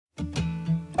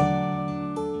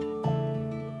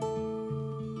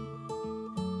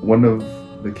one of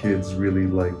the kids really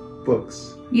liked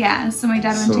books. Yeah, so my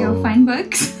dad went to go find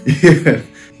books. Yeah,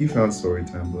 he found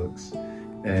storytime books.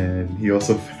 And he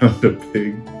also found a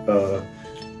pig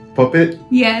puppet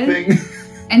thing.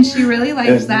 And she really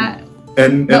liked that.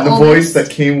 And the voice that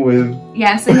came with...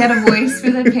 Yeah, so he had a voice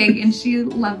for the pig and she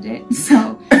loved it.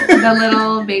 So the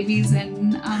little babies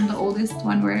and the oldest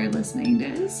one were listening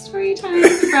to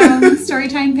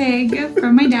Storytime Pig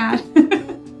from my dad.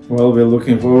 Well, we're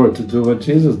looking forward to do what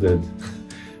Jesus did.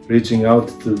 Reaching out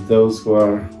to those who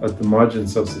are at the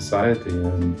margins of society.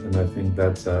 And I think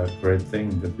that's a great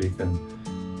thing that we can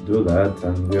do that.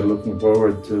 And we're looking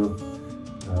forward to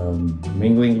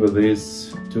mingling with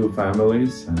these two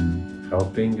families and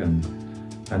helping and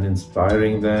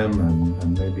inspiring them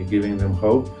and maybe giving them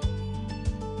hope.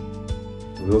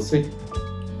 We'll see.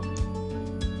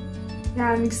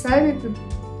 Yeah, I'm excited to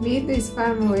meet these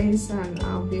families and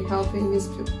I'll be helping this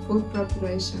food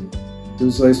preparation. It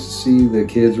was nice to see the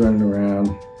kids running around,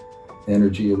 the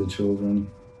energy of the children.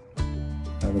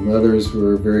 The mothers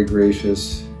were very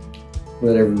gracious,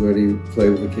 let everybody play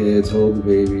with the kids, hold the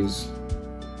babies,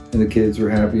 and the kids were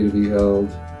happy to be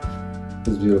held. It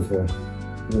was beautiful,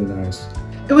 really nice.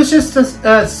 It was just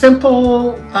a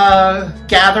simple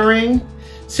gathering,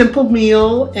 simple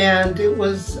meal, and it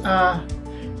was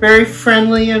very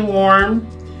friendly and warm,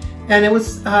 and it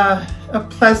was a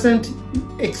pleasant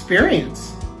experience.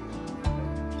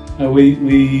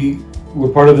 We were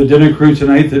part of the dinner crew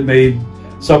tonight that made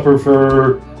supper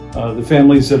for the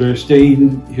families that are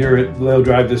staying here at Vallejo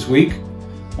Drive this week.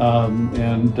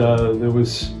 There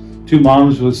was 2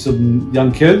 moms with some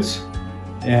young kids,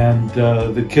 and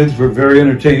the kids were very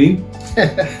entertaining.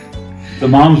 The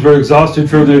moms were exhausted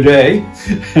from their day.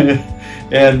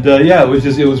 And yeah, it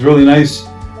was really nice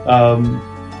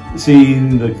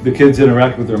seeing the kids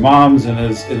interact with their moms, and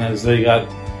as they got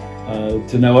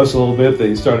to know us a little bit,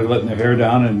 they started letting their hair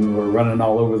down and were running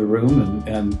all over the room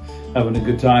and having a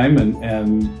good time.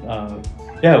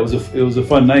 Yeah, it was a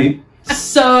fun night.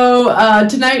 So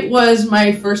tonight was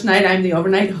my first night. I'm the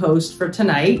overnight host for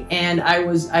tonight, and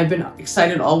I've been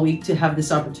excited all week to have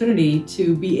this opportunity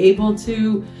to be able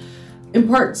to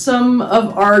impart some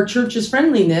of our church's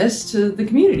friendliness to the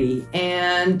community.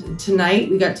 And tonight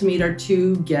we got to meet our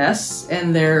 2 guests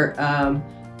and their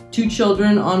 2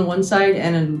 children on one side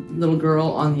and a little girl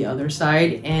on the other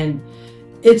side. And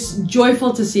it's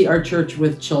joyful to see our church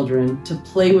with children, to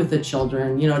play with the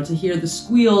children, to hear the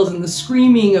squeals and the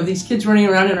screaming of these kids running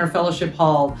around in our fellowship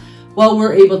hall while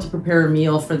we're able to prepare a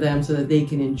meal for them so that they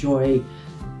can enjoy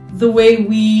the way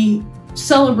we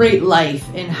celebrate life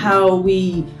and how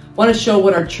we want to show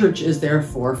what our church is there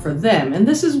for them. And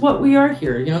this is what we are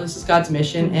here. This is God's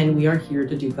mission, and we are here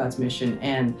to do God's mission.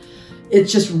 And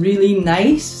it's just really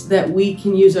nice that we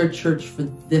can use our church for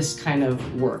this kind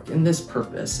of work and this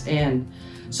purpose. And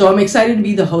so I'm excited to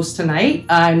be the host tonight.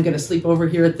 I'm going to sleep over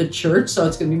here at the church, so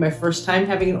it's going to be my first time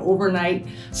having an overnight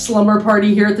slumber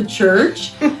party here at the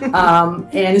church.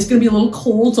 And it's going to be a little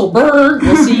cold, so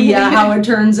we'll see how it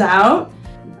turns out.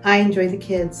 I enjoy the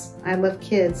kids. I love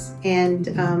kids. And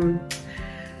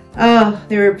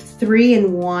there were 3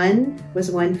 in 1,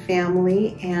 was one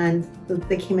family, and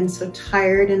they came in so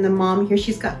tired. And the mom here,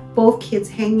 she's got both kids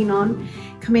hanging on,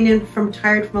 coming in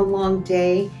tired from a long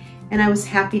day. And I was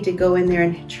happy to go in there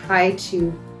and try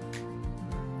to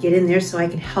get in there so I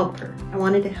could help her. I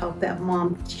wanted to help that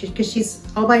mom because she's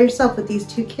all by herself with these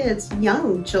 2 kids,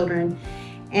 young children.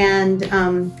 And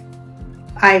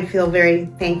I feel very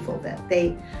thankful that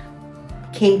they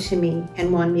came to me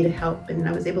and wanted me to help, and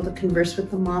I was able to converse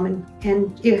with the mom,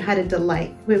 and it had a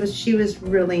delight. She was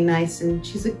really nice, and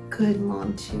she's a good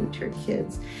mom too to her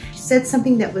kids. She said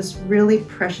something that was really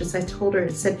precious. I told her,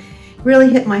 it said, really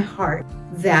hit my heart,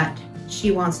 that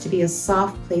she wants to be a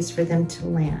soft place for them to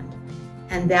land.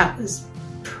 And that was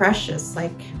precious,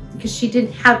 because she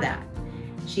didn't have that.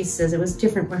 She says it was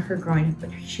different with her growing up, but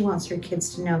she wants her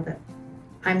kids to know that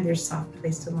I'm their soft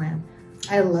place to land.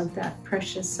 I love that,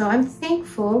 precious. So I'm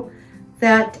thankful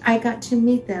that I got to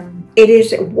meet them. It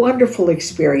is a wonderful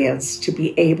experience to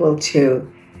be able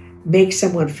to make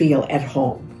someone feel at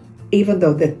home, even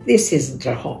though that this isn't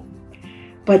a home.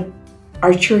 But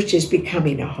our church is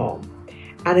becoming a home,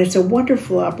 and it's a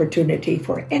wonderful opportunity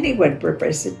for anyone to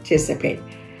participate.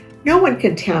 No one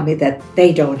can tell me that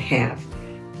they don't have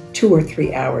 2 or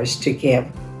 3 hours to give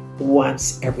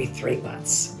once every 3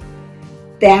 months.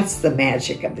 That's the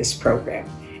magic of this program.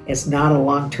 It's not a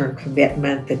long-term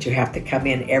commitment that you have to come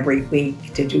in every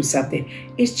week to do something.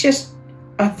 It's just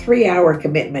a 3-hour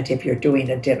commitment if you're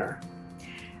doing a dinner.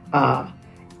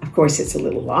 Of course, it's a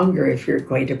little longer if you're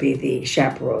going to be the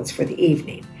chaperones for the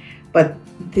evening. But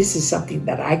this is something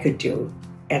that I could do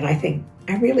And I think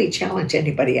I really challenge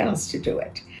anybody else to do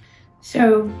it.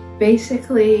 So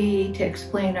basically, to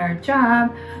explain our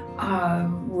job,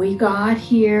 we got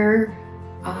here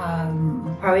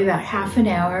probably about half an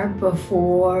hour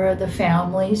before the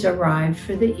families arrived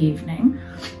for the evening.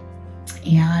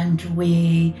 And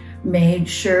we made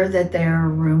sure that their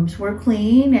rooms were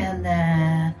clean and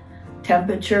the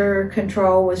temperature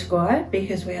control was good,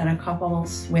 because we had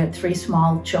we had 3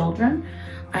 small children.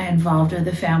 I involved with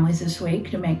the families this week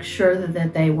to make sure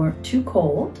that they weren't too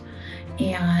cold.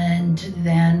 And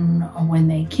then when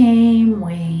they came,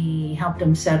 we helped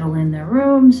them settle in their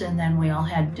rooms, and then we all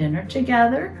had dinner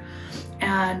together.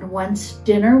 And once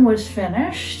dinner was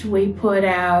finished, we put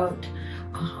out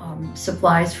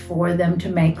supplies for them to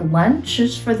make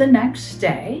lunches for the next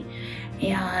day.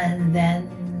 And then,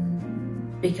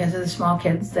 because of the small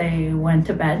kids, they went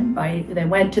to bed they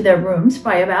went to their rooms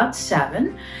by about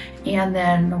 7. And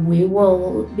then we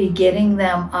will be getting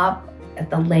them up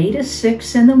at the latest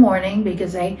 6 in the morning,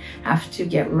 because they have to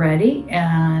get ready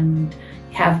and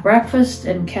have breakfast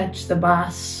and catch the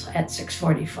bus at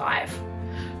 6:45.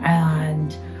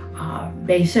 And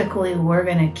basically we're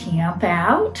going to camp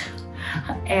out,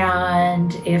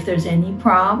 and if there's any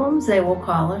problems, they will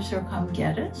call us or come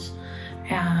get us,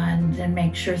 and then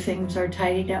make sure things are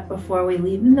tidied up before we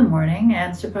leave in the morning.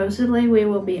 And supposedly we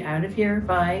will be out of here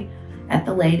by, at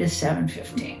the latest,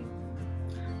 7:15.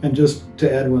 And just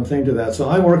to add one thing to that, so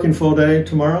I'm working full day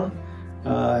tomorrow,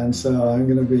 and so I'm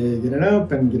going to be getting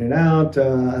up and getting out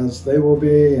as they will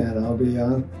be, and I'll be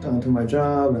on to my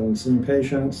job and seeing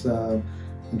patients and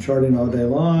charting all day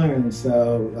long, and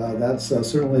so that's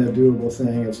certainly a doable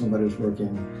thing if somebody's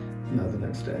working the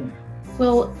next day.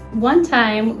 Well, one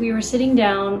time we were sitting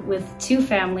down with 2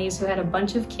 families who had a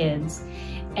bunch of kids,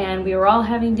 and we were all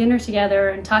having dinner together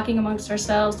and talking amongst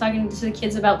ourselves, talking to the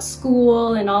kids about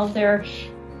school and all of their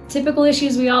typical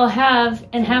issues we all have.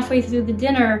 And halfway through the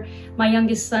dinner, my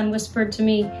youngest son whispered to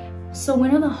me, "So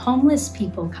when are the homeless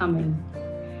people coming?"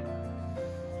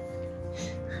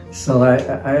 So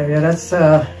that's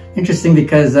interesting,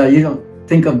 because you don't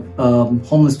think of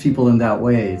homeless people in that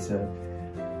way. So,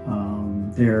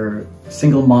 they're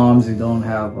single moms who don't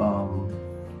have,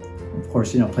 of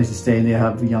course, a place to stay, and they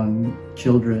have young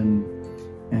children.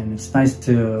 And it's nice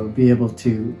to be able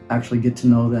to actually get to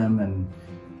know them and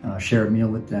share a meal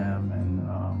with them,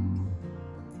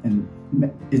 and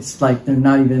it's like they're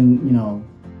not even,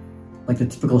 like the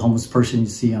typical homeless person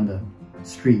you see on the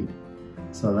street.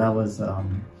 So that was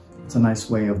it's a nice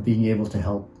way of being able to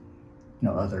help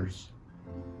others.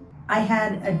 I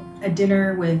had a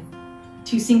dinner with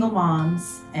 2 single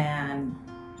moms, and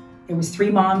it was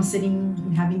 3 moms sitting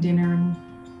and having dinner and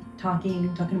talking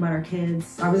about our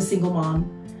kids. I was a single mom,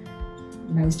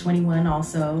 and I was 21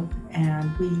 also, and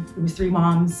it was 3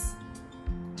 moms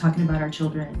talking about our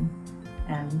children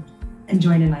and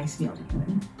enjoying a nice meal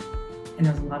together. And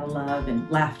there was a lot of love and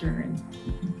laughter and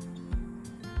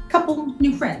a couple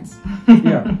new friends.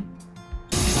 Yeah.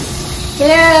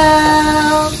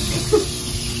 Hello!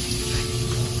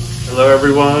 Hello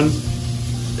everyone.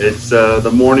 It's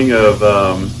the morning of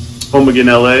HomeAgain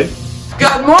L.A.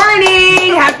 Good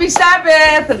morning! Happy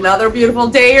Sabbath! Another beautiful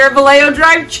day here at Vallejo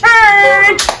Drive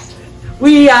Church!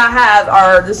 We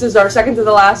this is our second to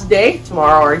the last day.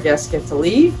 Tomorrow our guests get to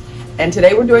leave. And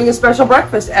today we're doing a special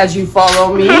breakfast. As you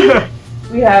follow me,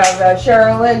 we have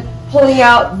Sherilyn pulling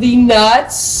out the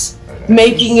nuts,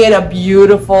 making it a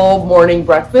beautiful morning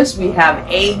breakfast. We have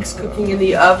eggs cooking in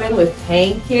the oven with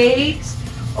pancakes,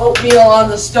 oatmeal on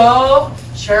the stove.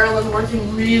 Sherilyn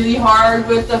working really hard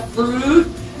with the fruit,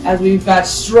 as we've got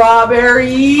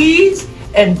strawberries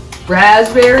and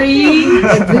raspberries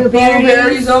and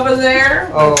blueberries over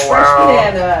there. Oh, fresh wow.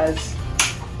 bananas.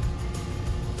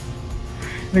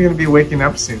 They're going to be waking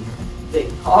up soon. They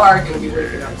are going to be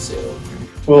waking up soon.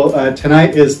 Well,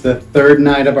 tonight is the 3rd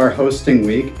night of our hosting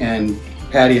week, and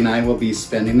Patty and I will be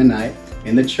spending the night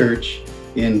in the church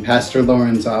in Pastor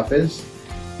Lauren's office.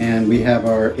 And we have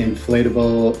our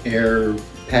inflatable air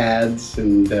pads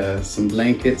and some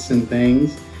blankets and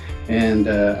things. And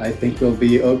I think we'll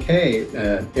be okay.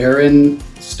 Aaron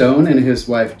Stone and his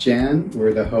wife Jan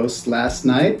were the hosts last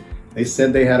night. They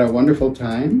said they had a wonderful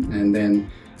time, and then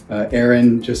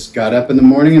Aaron just got up in the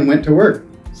morning and went to work.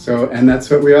 And that's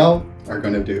what we all are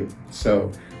going to do.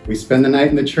 So we spend the night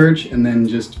in the church, and then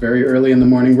just very early in the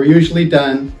morning, we're usually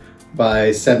done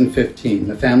by 7:15.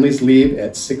 The families leave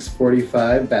at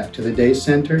 6:45 back to the day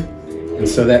center. And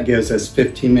so that gives us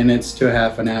 15 minutes to a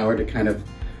half an hour to kind of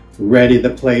ready the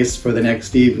place for the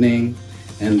next evening.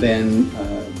 And then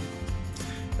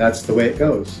that's the way it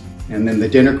goes. And then the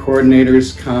dinner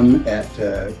coordinators come at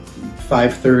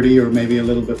 5:30 or maybe a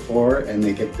little before, and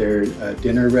they get their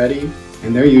dinner ready.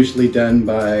 And they're usually done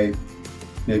by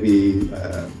maybe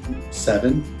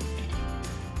 7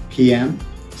 p.m.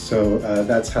 So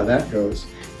that's how that goes.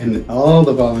 And all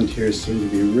the volunteers seem to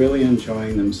be really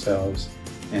enjoying themselves,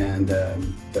 and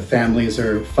the families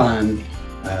are fun.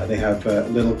 They have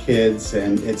little kids,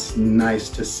 and it's nice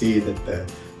to see that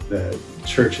the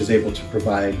church is able to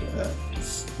provide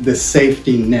the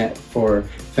safety net for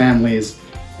families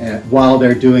while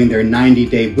they're doing their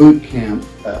 90-day boot camp,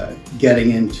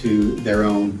 getting into their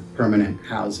own permanent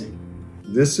housing.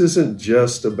 This isn't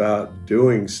just about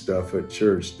doing stuff at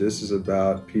church. This is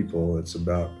about people. It's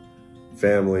about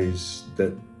families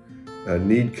that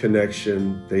need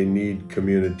connection, they need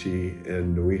community,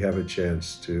 and we have a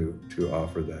chance to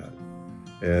offer that.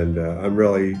 And I'm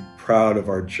really proud of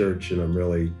our church, and I'm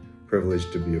really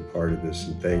privileged to be a part of this.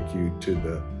 And thank you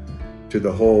to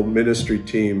the whole ministry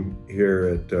team here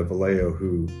at Vallejo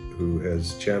who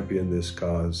has championed this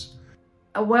cause.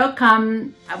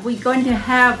 Welcome. We're going to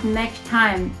have next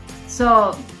time.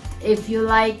 So if you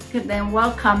like, then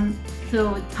welcome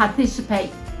to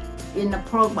participate in the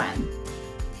program.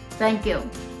 Thank you.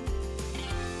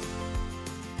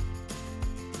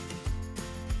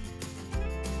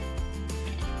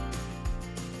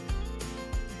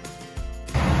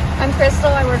 I'm Crystal,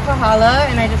 I work for Hala,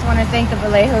 and I just want to thank the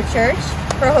Vallejo Church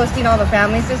for hosting all the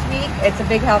families this week. It's a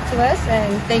big help to us,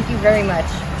 and thank you very much.